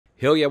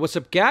Hell yeah, what's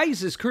up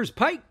guys? It's Curtis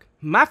Pike.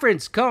 My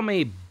friends call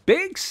me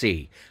Big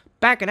C.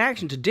 Back in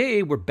action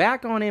today, we're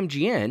back on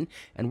MGN,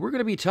 and we're going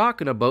to be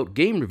talking about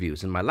game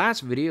reviews. In my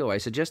last video, I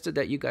suggested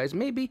that you guys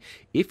maybe,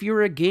 if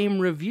you're a game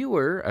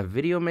reviewer, a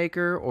video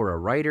maker, or a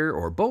writer,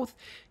 or both,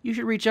 you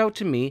should reach out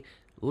to me.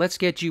 Let's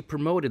get you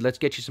promoted. Let's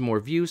get you some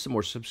more views, some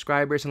more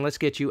subscribers, and let's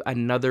get you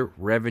another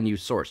revenue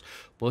source.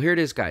 Well, here it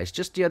is, guys.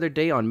 Just the other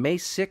day, on May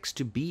 6th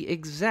to be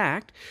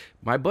exact,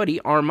 my buddy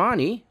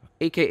Armani,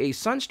 aka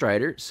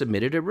Sunstrider,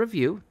 submitted a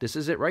review. This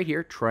is it right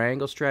here,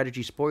 Triangle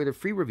Strategy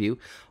spoiler-free review.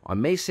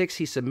 On May 6th,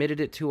 he submitted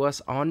it to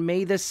us. On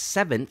May the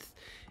 7th,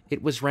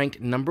 it was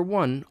ranked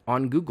 #1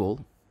 on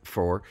Google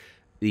for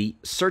the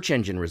search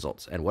engine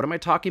results. And what am I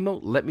talking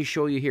about? Let me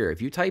show you here.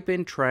 If you type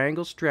in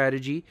Triangle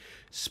Strategy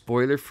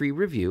spoiler-free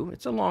review,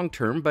 it's a long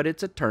term, but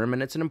it's a term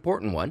and it's an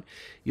important one.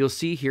 You'll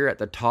see here at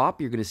the top,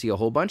 you're going to see a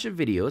whole bunch of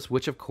videos,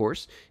 which of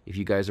course, if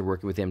you guys are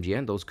working with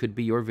MGN, those could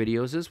be your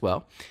videos as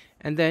well.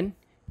 And then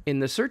in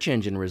the search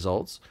engine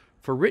results,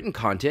 for written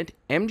content,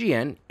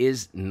 MGN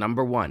is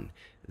 #1.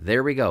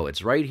 There we go.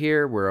 It's right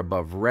here. We're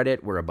above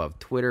Reddit. We're above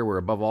Twitter. We're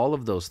above all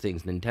of those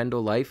things.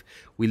 Nintendo Life.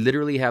 We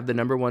literally have the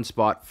 #1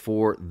 spot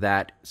for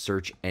that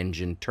search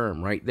engine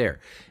term right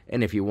there.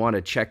 And if you want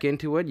to check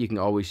into it, you can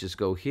always just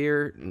go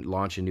here and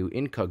launch a new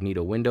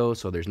incognito window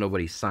so there's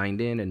nobody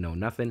signed in and no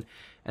nothing.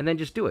 And then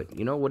just do it.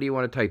 You know, what do you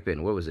want to type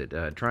in? What was it?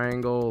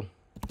 Triangle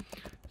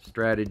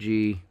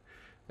Strategy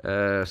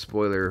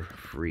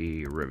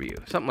spoiler-free review.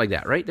 Something like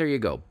that, right? There you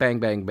go. Bang,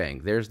 bang,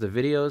 bang. There's the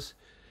videos.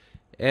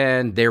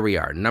 And there we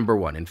are,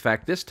 #1. In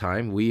fact, this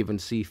time, we even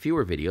see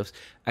fewer videos.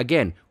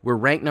 Again, we're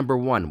ranked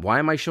 #1. Why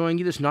am I showing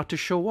you this? Not to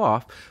show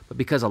off, but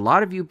because a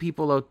lot of you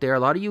people out there, a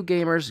lot of you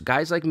gamers,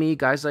 guys like me,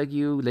 guys like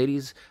you,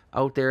 ladies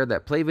out there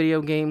that play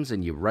video games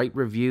and you write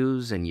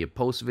reviews and you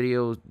post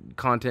video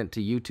content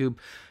to YouTube,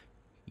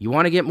 you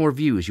want to get more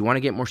views, you want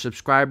to get more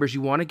subscribers,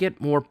 you want to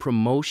get more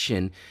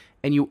promotion,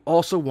 and you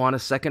also want a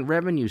second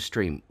revenue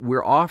stream.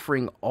 We're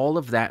offering all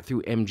of that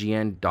through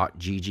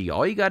mgn.gg.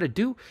 All you got to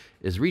do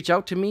is reach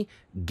out to me,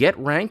 get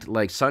ranked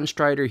like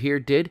Sunstrider here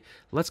did.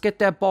 Let's get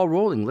that ball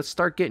rolling. Let's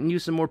start getting you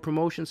some more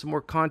promotion, some more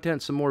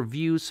content, some more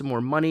views, some more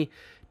money.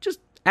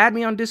 Just add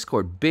me on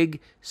Discord, big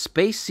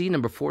space C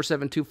number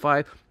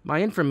 4725.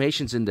 My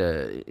information's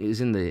is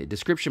in the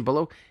description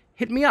below.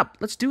 Hit me up.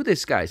 Let's do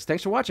this, guys.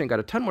 Thanks for watching. Got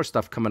a ton more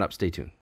stuff coming up. Stay tuned.